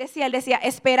esto que él decía,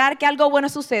 esperar que algo bueno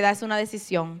suceda es una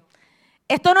decisión.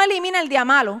 Esto no elimina el día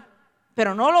malo,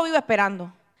 pero no lo vivo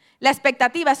esperando. La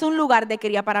expectativa es un lugar de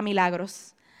cría para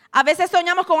milagros. A veces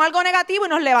soñamos con algo negativo y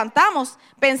nos levantamos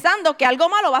pensando que algo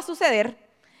malo va a suceder.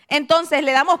 Entonces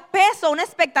le damos peso a una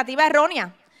expectativa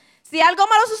errónea. Si algo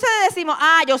malo sucede, decimos: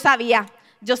 yo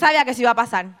sabía que eso iba a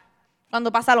pasar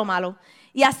cuando pasa lo malo.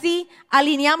 Y así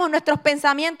alineamos nuestros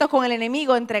pensamientos con el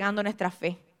enemigo, entregando nuestra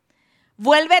fe.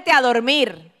 Vuélvete a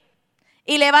dormir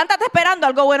y levántate esperando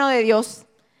algo bueno de Dios.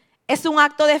 Es un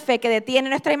acto de fe que detiene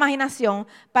nuestra imaginación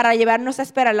para llevarnos a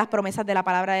esperar las promesas de la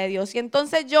palabra de Dios. Y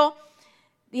entonces yo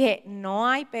dije: no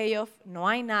hay payoff, no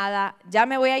hay nada, ya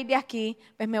me voy a ir de aquí,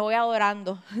 pues me voy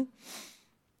adorando.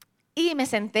 Y me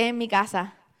senté en mi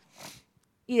casa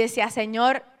y decía: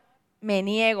 Señor, me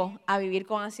niego a vivir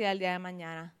con ansiedad el día de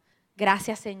mañana.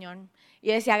 Gracias, Señor. Y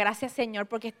yo decía: gracias, Señor,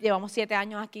 porque llevamos 7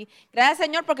 años aquí. Gracias,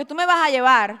 Señor, porque tú me vas a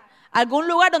llevar a algún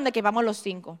lugar donde quepamos los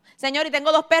 5. Señor, y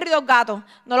tengo 2 perros y 2 gatos.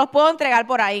 No los puedo entregar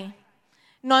por ahí.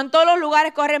 No en todos los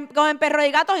lugares cogen perros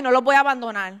y gatos y no los voy a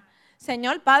abandonar.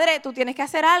 Señor, Padre, tú tienes que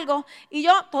hacer algo. Y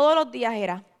yo todos los días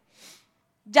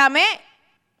llamé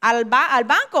al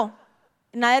banco.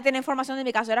 Nadie tenía información de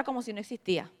mi caso. Era como si no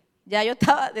existía. Ya yo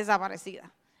estaba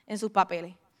desaparecida. en sus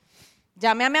papeles.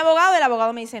 Llamé a mi abogado y el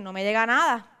abogado me dice, no me llega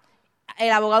nada.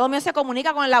 El abogado mío se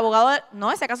comunica con el abogado,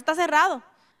 no, ese caso está cerrado.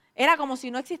 Era como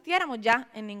si no existiéramos ya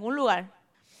en ningún lugar.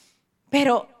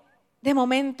 Pero de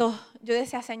momento yo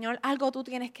decía, Señor, algo tú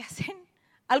tienes que hacer.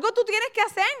 Algo tú tienes que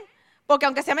hacer. Porque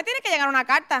aunque sea me tiene que llegar una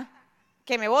carta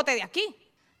que me bote de aquí.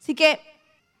 Así que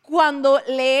cuando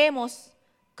leemos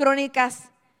Crónicas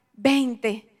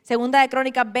 20, segunda de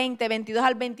Crónicas 20, 22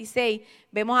 al 26,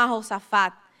 vemos a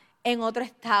Josafat en otro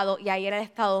estado, y ahí era el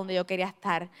estado donde yo quería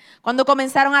estar. Cuando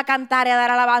comenzaron a cantar y a dar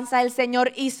alabanza, el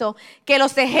Señor hizo que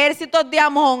los ejércitos de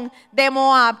Amón, de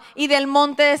Moab y del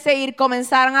monte de Seir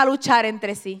comenzaran a luchar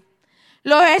entre sí.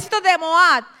 Los ejércitos de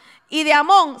Moab y de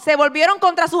Amón se volvieron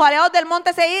contra sus aliados del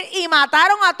monte Seir y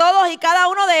mataron a todos y cada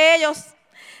uno de ellos.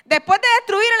 Después de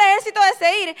destruir el ejército de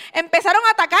Seir, empezaron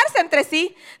a atacarse entre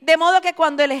sí, de modo que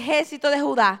cuando el ejército de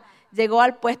Judá llegó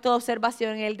al puesto de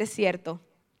observación en el desierto,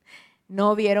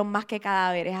 no vieron más que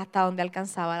cadáveres hasta donde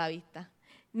alcanzaba la vista.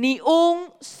 Ni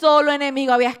un solo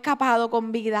enemigo había escapado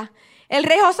con vida. El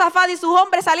rey Josafat y sus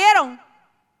hombres salieron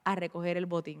a recoger el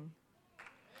botín.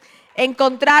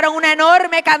 Encontraron una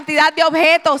enorme cantidad de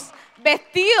objetos,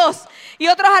 vestidos y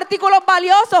otros artículos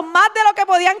valiosos, más de lo que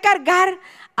podían cargar.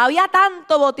 Había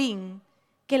tanto botín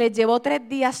que les llevó 3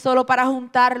 días solo para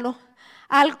juntarlo.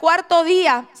 Al cuarto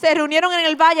día se reunieron en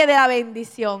el Valle de la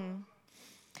Bendición,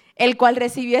 el cual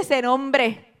recibió ese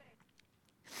nombre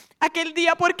aquel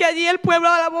día porque allí el pueblo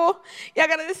alabó y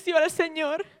agradeció al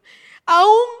Señor.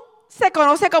 Aún se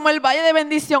conoce como el Valle de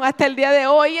Bendición hasta el día de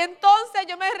hoy. Y entonces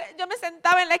yo me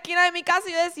sentaba en la esquina de mi casa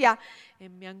y yo decía,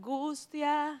 en mi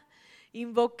angustia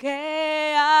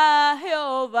invoqué a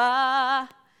Jehová,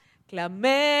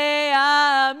 clamé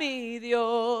a mi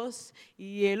Dios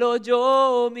y Él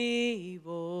oyó mi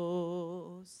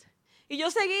voz. Y yo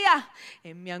seguía,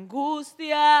 en mi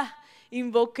angustia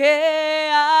invoqué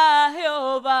a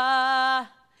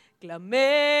Jehová,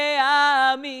 clamé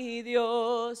a mi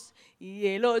Dios y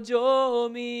Él oyó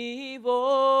mi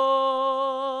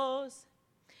voz.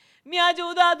 Mi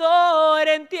ayudador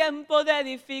en tiempo de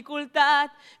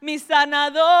dificultad, mi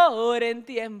sanador en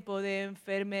tiempo de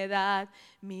enfermedad,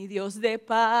 mi Dios de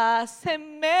paz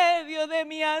en medio de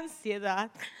mi ansiedad.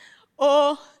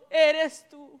 Oh, eres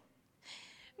tú.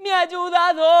 Mi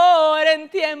ayudador en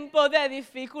tiempo de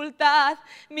dificultad,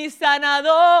 mi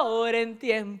sanador en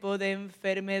tiempo de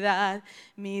enfermedad,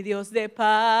 mi Dios de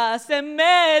paz en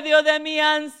medio de mi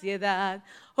ansiedad.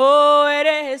 Oh,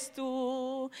 eres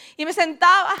tú. Y me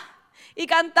sentaba y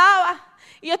cantaba.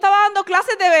 Y yo estaba dando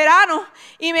clases de verano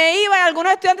y me iba y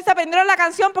algunos estudiantes se aprendieron la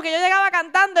canción porque yo llegaba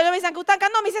cantando. Ellos me decían, ¿qué están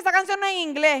cantando? Me dice, esa canción no es en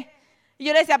inglés. Y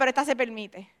yo le decía, pero esta se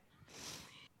permite.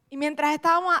 Y mientras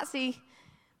estábamos así,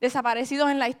 desaparecidos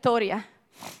en la historia,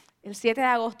 el 7 de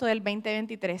agosto del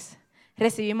 2023,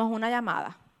 recibimos una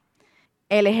llamada.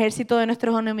 El ejército de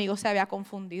nuestros enemigos se había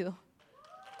confundido.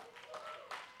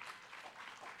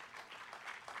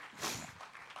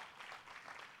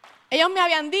 Ellos me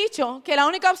habían dicho que la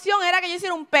única opción era que yo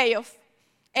hiciera un payoff,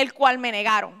 el cual me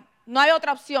negaron. No había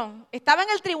otra opción. Estaba en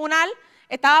el tribunal,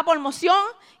 estaba por moción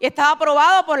y estaba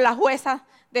aprobado por la jueza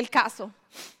del caso.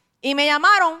 Y me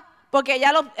llamaron porque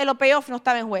ya los payoffs no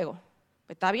estaban en juego.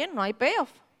 Pues está bien, no hay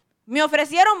payoff. Me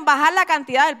ofrecieron bajar la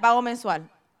cantidad del pago mensual.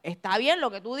 Está bien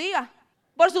lo que tú digas.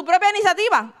 Por su propia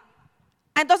iniciativa.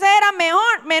 Entonces era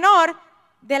menor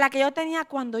de la que yo tenía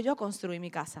cuando yo construí mi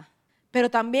casa. Pero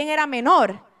también era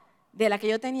menor de la que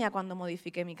yo tenía cuando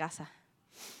modifiqué mi casa.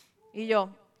 Y yo,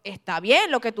 está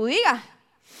bien lo que tú digas.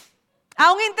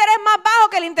 A un interés más bajo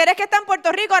que el interés que está en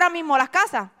Puerto Rico ahora mismo las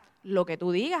casas. Lo que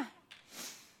tú digas.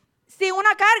 Sin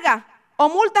una carga o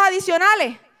multas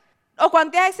adicionales o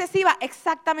cuantías excesivas,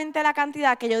 exactamente la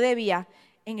cantidad que yo debía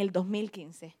en el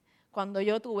 2015, cuando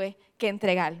yo tuve que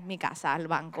entregar mi casa al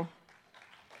banco.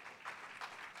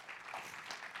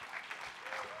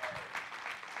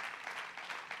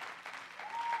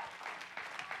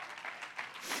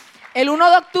 El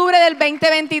 1 de octubre del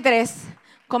 2023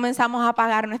 comenzamos a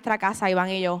pagar nuestra casa, Iván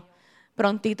y yo.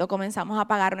 Prontito comenzamos a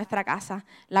pagar nuestra casa,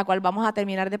 la cual vamos a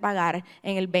terminar de pagar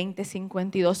en el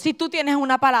 2052. Si tú tienes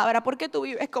una palabra, ¿por qué tú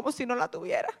vives como si no la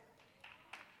tuvieras?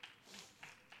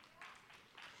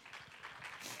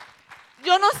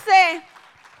 Yo no sé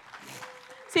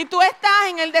si tú estás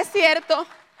en el desierto.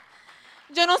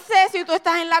 Yo no sé si tú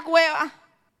estás en la cueva.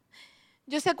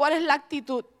 Yo sé cuál es la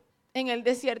actitud en el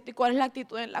desierto y cuál es la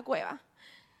actitud en la cueva.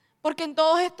 Porque en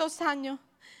todos estos años,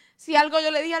 si algo yo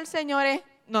le dije al Señor es,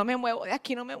 no me muevo, de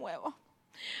aquí no me muevo.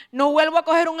 No vuelvo a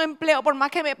coger un empleo por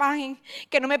más que me paguen,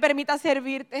 que no me permita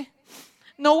servirte.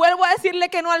 No vuelvo a decirle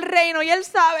que no al reino. Y Él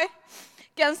sabe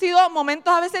que han sido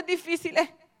momentos a veces difíciles.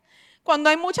 Cuando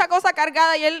hay mucha cosa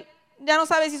cargada y él ya no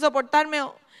sabe si soportarme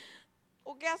o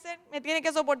qué hacer, me tiene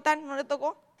que soportar, no le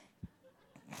tocó.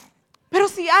 Pero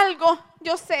si algo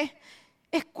yo sé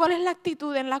es cuál es la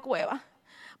actitud en la cueva.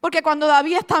 Porque cuando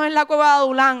David estaba en la cueva de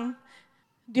Duran,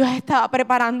 Dios estaba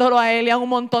preparándolo a él y a un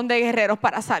montón de guerreros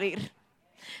para salir.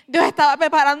 Dios estaba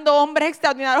preparando hombres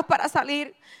extraordinarios para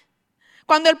salir.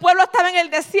 Cuando el pueblo estaba en el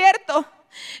desierto,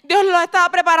 Dios los estaba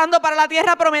preparando para la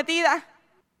tierra prometida.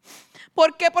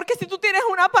 ¿Por qué? Porque si tú tienes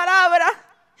una palabra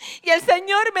y el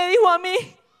Señor me dijo a mí,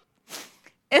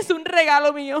 es un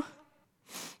regalo mío.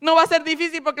 No va a ser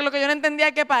difícil porque lo que yo no entendía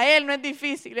es que para Él no es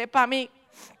difícil, es para mí.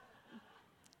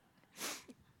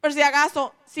 Por si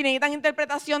acaso, si necesitan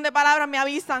interpretación de palabras, me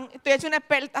avisan. Estoy hecha una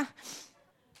experta.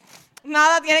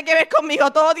 Nada tiene que ver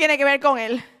conmigo, todo tiene que ver con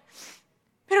Él.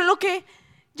 Pero lo que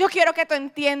yo quiero que tú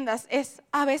entiendas es,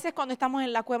 a veces cuando estamos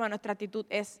en la cueva, nuestra actitud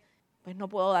es, pues no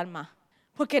puedo dar más,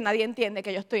 porque nadie entiende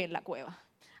que yo estoy en la cueva.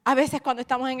 A veces cuando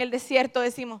estamos en el desierto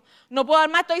decimos, no puedo dar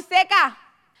más, estoy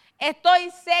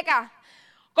seca.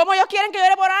 ¿Cómo ellos quieren que yo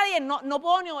ore por nadie? No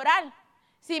puedo ni orar.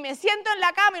 Si me siento en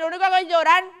la cama y lo único que hago es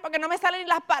llorar porque no me salen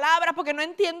las palabras, porque no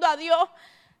entiendo a Dios,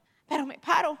 pero me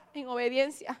paro en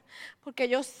obediencia porque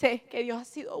yo sé que Dios ha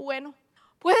sido bueno.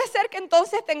 Puede ser que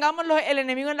entonces tengamos el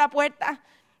enemigo en la puerta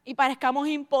y parezcamos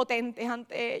impotentes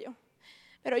ante ellos,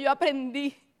 pero yo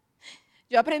aprendí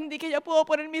que yo puedo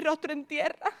poner mi rostro en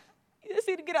tierra y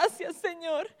decir gracias,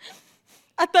 Señor.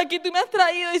 Hasta aquí tú me has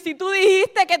traído y si tú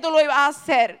dijiste que tú lo ibas a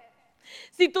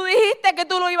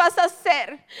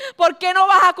hacer, ¿por qué no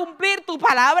vas a cumplir tu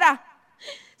palabra?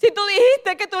 Si tú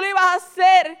dijiste que tú lo ibas a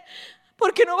hacer,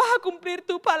 ¿por qué no vas a cumplir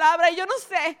tu palabra? Y yo no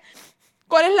sé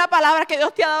cuál es la palabra que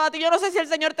Dios te ha dado a ti. Yo no sé si el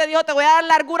Señor te dijo, te voy a dar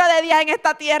largura de días en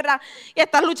esta tierra y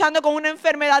estás luchando con una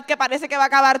enfermedad que parece que va a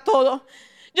acabar todo.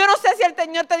 Yo no sé si el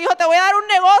Señor te dijo, te voy a dar un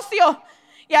negocio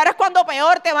y ahora es cuando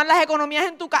peor te van las economías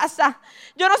en tu casa.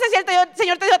 Yo no sé si el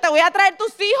Señor te dijo, te voy a traer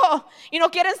tus hijos y no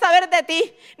quieren saber de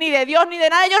ti, ni de Dios, ni de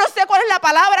nada. Yo no sé cuál es la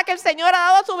palabra que el Señor ha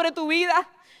dado sobre tu vida,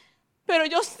 pero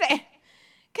yo sé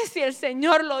que si el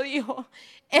Señor lo dijo,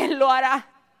 Él lo hará.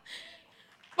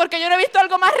 Porque yo no he visto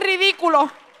algo más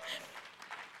ridículo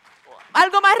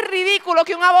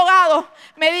que un abogado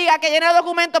me diga que llene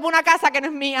documentos para una casa que no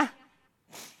es mía.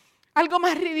 Algo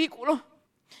más ridículo.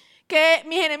 Que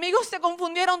mis enemigos se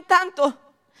confundieron tanto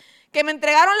que me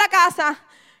entregaron la casa,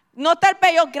 no está el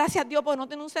peor, gracias a Dios, porque no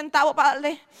tengo un centavo para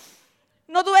darle.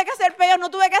 No tuve que hacer peor, no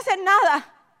tuve que hacer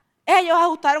nada. Ellos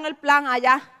ajustaron el plan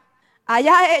allá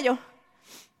ellos.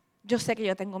 Yo sé que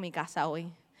yo tengo mi casa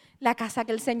hoy. La casa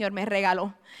que el Señor me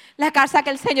regaló. La casa que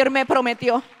el Señor me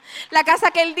prometió. La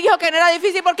casa que Él dijo que no era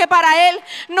difícil porque para Él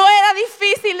no era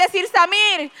difícil decir,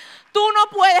 Samir, tú no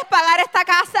puedes pagar esta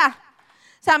casa.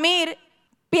 Samir,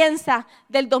 piensa,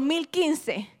 del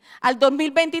 2015 al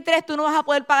 2023 tú no vas a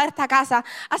poder pagar esta casa.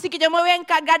 Así que yo me voy a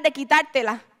encargar de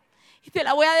quitártela y te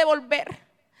la voy a devolver.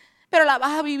 Pero la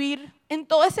vas a vivir en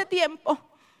todo ese tiempo.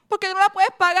 Porque no la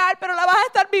puedes pagar, pero la vas a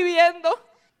estar viviendo.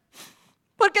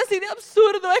 Porque así de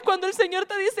absurdo es cuando el Señor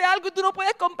te dice algo y tú no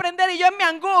puedes comprender. Y yo en mi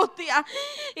angustia,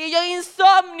 y yo en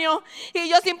insomnio, y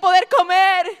yo sin poder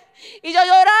comer, y yo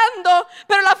llorando.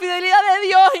 Pero la fidelidad de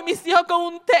Dios y mis hijos con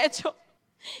un techo.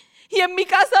 Y en mi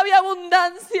casa había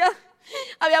abundancia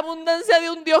de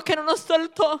un Dios que no nos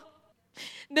soltó,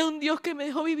 de un Dios que me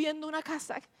dejó viviendo una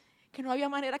casa que no había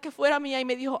manera que fuera mía y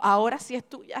me dijo, ahora sí es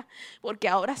tuya, porque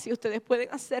ahora sí ustedes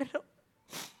pueden hacerlo.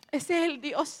 Ese es el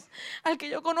Dios al que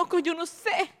yo conozco. Yo no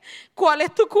sé cuál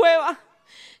es tu cueva,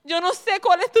 yo no sé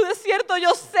cuál es tu desierto,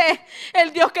 yo sé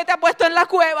el Dios que te ha puesto en la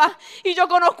cueva y yo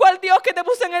conozco al Dios que te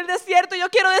puso en el desierto. Yo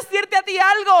quiero decirte a ti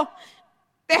algo,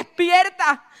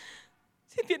 despierta.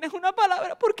 Si tienes una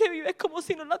palabra, ¿por qué vives como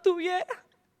si no la tuvieras?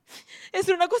 Es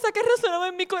una cosa que resonaba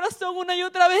en mi corazón una y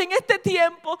otra vez en este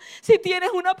tiempo. Si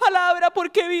tienes una palabra, ¿por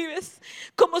qué vives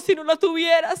como si no la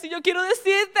tuvieras? Y yo quiero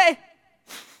decirte,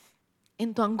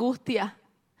 en tu angustia,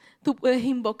 tú puedes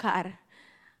invocar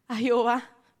a Jehová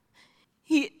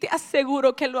y te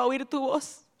aseguro que Él va a oír tu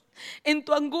voz. En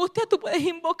tu angustia tú puedes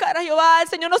invocar a Jehová. El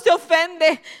Señor no se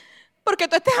ofende porque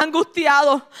tú estés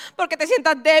angustiado, porque te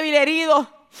sientas débil,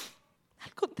 herido.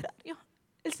 Al contrario,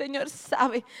 el Señor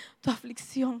sabe tu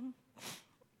aflicción.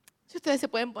 Si ustedes se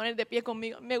pueden poner de pie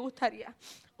conmigo, me gustaría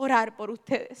orar por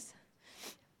ustedes.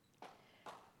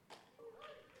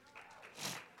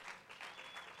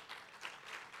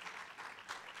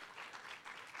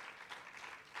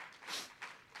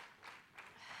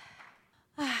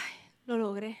 Lo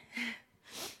logré.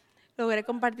 Logré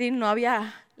compartir.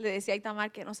 Le decía a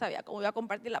Itamar que no sabía cómo iba a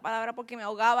compartir la palabra porque me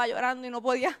ahogaba llorando y no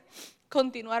podía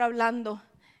continuar hablando.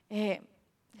 El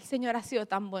Señor ha sido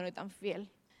tan bueno y tan fiel.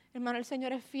 Hermano, el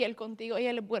Señor es fiel contigo y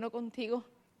Él es bueno contigo.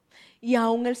 Y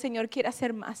aún el Señor quiere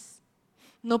hacer más.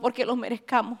 No porque lo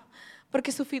merezcamos,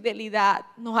 porque su fidelidad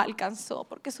nos alcanzó,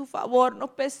 porque su favor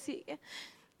nos persigue.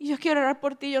 Y yo quiero orar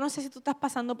por ti. Yo no sé si tú estás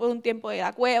pasando por un tiempo de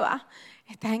la cueva,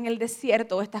 estás en el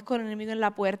desierto o estás con el enemigo en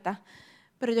la puerta,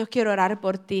 pero yo quiero orar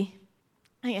por ti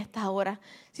en esta hora.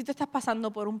 Si tú estás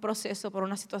pasando por un proceso, por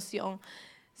una situación,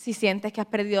 si sientes que has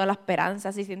perdido la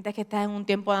esperanza, si sientes que estás en un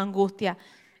tiempo de angustia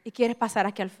y quieres pasar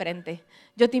aquí al frente,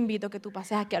 yo te invito a que tú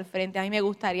pases aquí al frente. A mí me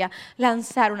gustaría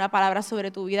lanzar una palabra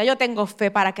sobre tu vida. Yo tengo fe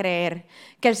para creer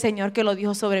que el Señor que lo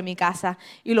dijo sobre mi casa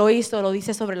y lo hizo, lo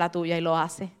dice sobre la tuya y lo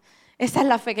hace. Esa es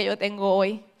la fe que yo tengo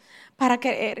hoy para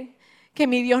creer que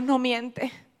mi Dios no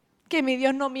miente, que mi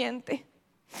Dios no miente.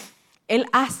 Él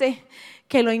hace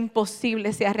que lo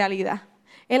imposible sea realidad.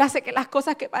 Él hace que las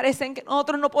cosas que parecen que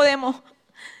nosotros no podemos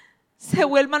se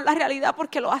vuelvan la realidad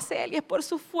porque lo hace Él y es por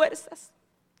sus fuerzas.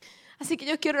 Así que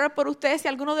yo quiero orar por ustedes. Si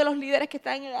algunos de los líderes que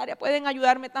están en el área pueden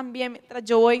ayudarme también mientras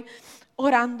yo voy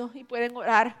orando y pueden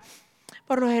orar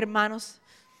por los hermanos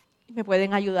y me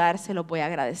pueden ayudar, se los voy a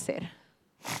agradecer.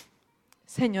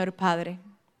 Señor Padre,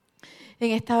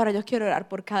 en esta hora yo quiero orar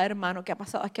por cada hermano que ha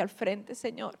pasado aquí al frente,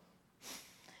 Señor.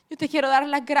 Yo te quiero dar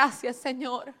las gracias,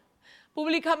 Señor.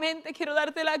 Públicamente quiero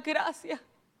darte las gracias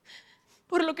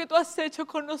por lo que tú has hecho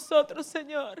con nosotros,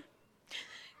 Señor.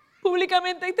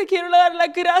 Públicamente te quiero dar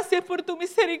las gracias por tu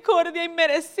misericordia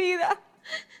inmerecida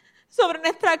sobre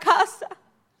nuestra casa,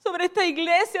 sobre esta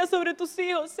iglesia, sobre tus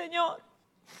hijos, Señor.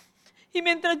 Y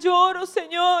mientras yo oro,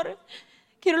 Señor,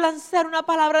 quiero lanzar una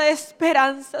palabra de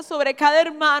esperanza sobre cada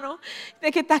hermano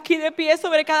de que está aquí de pie,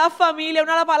 sobre cada familia,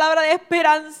 una palabra de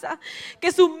esperanza.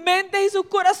 Que sus mentes y sus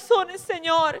corazones,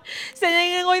 Señor, se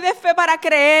lleguen hoy de fe para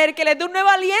creer, que les dé un nuevo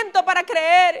aliento para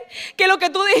creer que lo que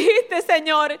tú dijiste,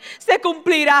 Señor, se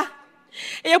cumplirá.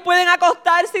 Ellos pueden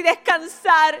acostarse y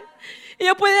descansar.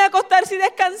 Ellos pueden acostarse y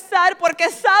descansar porque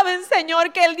saben,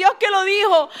 Señor, que el Dios que lo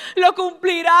dijo, lo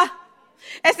cumplirá.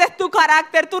 Ese es tu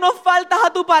carácter, tú no faltas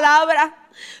a tu palabra.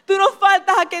 Tú no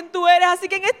faltas a quien tú eres. Así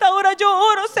que en esta hora yo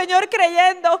oro, Señor,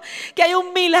 creyendo que hay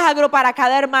un milagro para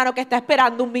cada hermano que está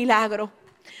esperando un milagro.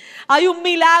 Hay un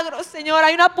milagro, Señor.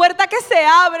 Hay una puerta que se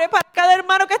abre para cada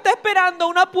hermano que está esperando.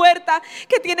 Una puerta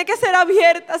que tiene que ser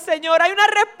abierta, Señor. Hay una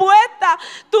respuesta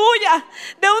tuya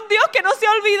de un Dios que no se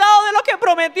ha olvidado de lo que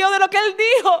prometió, de lo que Él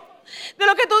dijo. De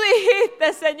lo que tú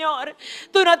dijiste, Señor.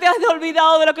 Tú no te has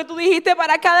olvidado de lo que tú dijiste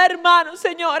para cada hermano,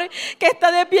 Señor, que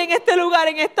está de pie en este lugar,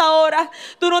 en esta hora.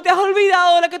 Tú no te has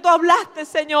olvidado de lo que tú hablaste,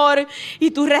 Señor,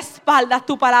 y tú respaldas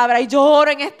tu palabra. Y yo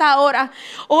oro en esta hora.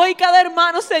 Hoy cada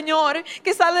hermano, Señor,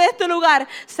 que sale de este lugar,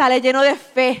 sale lleno de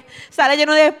fe, sale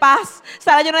lleno de paz,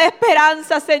 sale lleno de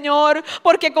esperanza, Señor,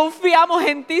 porque confiamos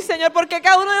en ti, Señor, porque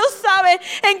cada uno de ellos sabe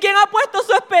en quién ha puesto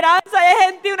su esperanza. Y es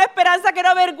en ti, una esperanza que no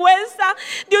avergüenza,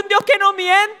 de un Dios que no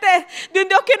miente, de un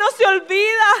Dios que no se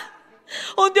olvida,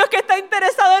 un Dios que está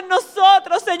interesado en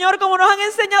nosotros, Señor, como nos han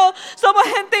enseñado, somos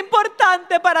gente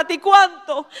importante para ti.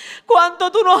 Cuánto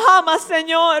tú nos amas,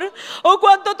 Señor, o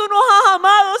cuánto tú nos has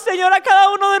amado, Señor, a cada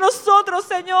uno de nosotros,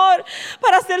 Señor,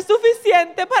 para ser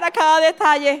suficiente para cada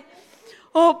detalle.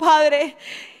 Oh Padre,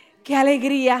 qué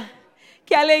alegría,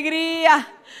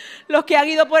 los que han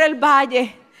ido por el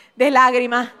valle de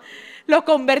lágrimas los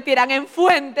convertirán en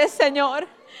fuentes, Señor.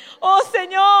 Oh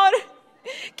Señor,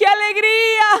 qué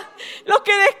alegría los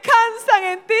que descansan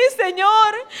en ti,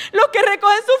 Señor, los que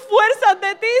recogen sus fuerzas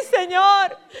de ti,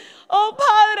 Señor. Oh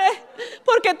Padre,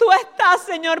 porque tú estás,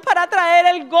 Señor, para traer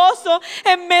el gozo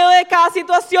en medio de cada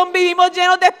situación. Vivimos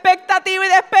llenos de expectativa y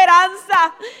de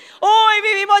esperanza. Hoy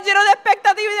vivimos llenos de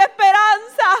expectativa y de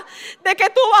esperanza de que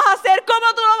tú vas a hacer.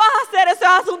 ¿Cómo tú lo vas a hacer? Eso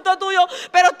es asunto tuyo,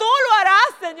 pero tú lo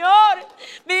harás, Señor.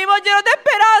 Vivimos llenos de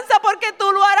esperanza porque tú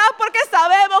lo harás, porque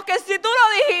sabemos que si tú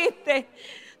lo dijiste,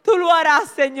 tú lo harás,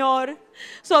 Señor,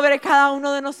 sobre cada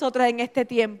uno de nosotros en este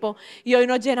tiempo. Y hoy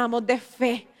nos llenamos de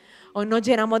fe. Hoy nos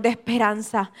llenamos de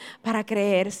esperanza para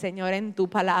creer, Señor, en tu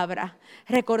palabra.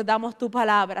 Recordamos tu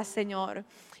palabra, Señor,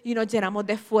 y nos llenamos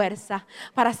de fuerza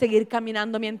para seguir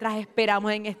caminando mientras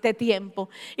esperamos en este tiempo.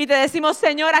 Y te decimos,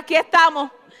 Señor, aquí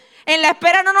estamos. En la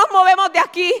espera no nos movemos de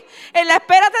aquí. En la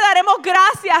espera te daremos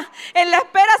gracias. En la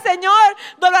espera, Señor,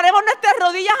 doblaremos nuestras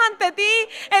rodillas ante ti.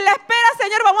 En la espera,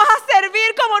 Señor, vamos a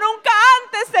servir como nunca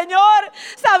antes, Señor,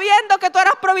 sabiendo que tú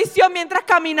harás provisión mientras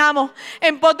caminamos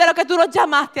en pos de lo que tú nos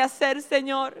llamaste a hacer,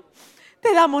 Señor.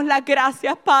 Te damos las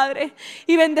gracias, Padre,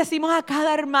 y bendecimos a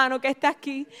cada hermano que está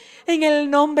aquí en el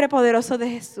nombre poderoso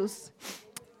de Jesús.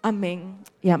 Amén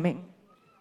y amén.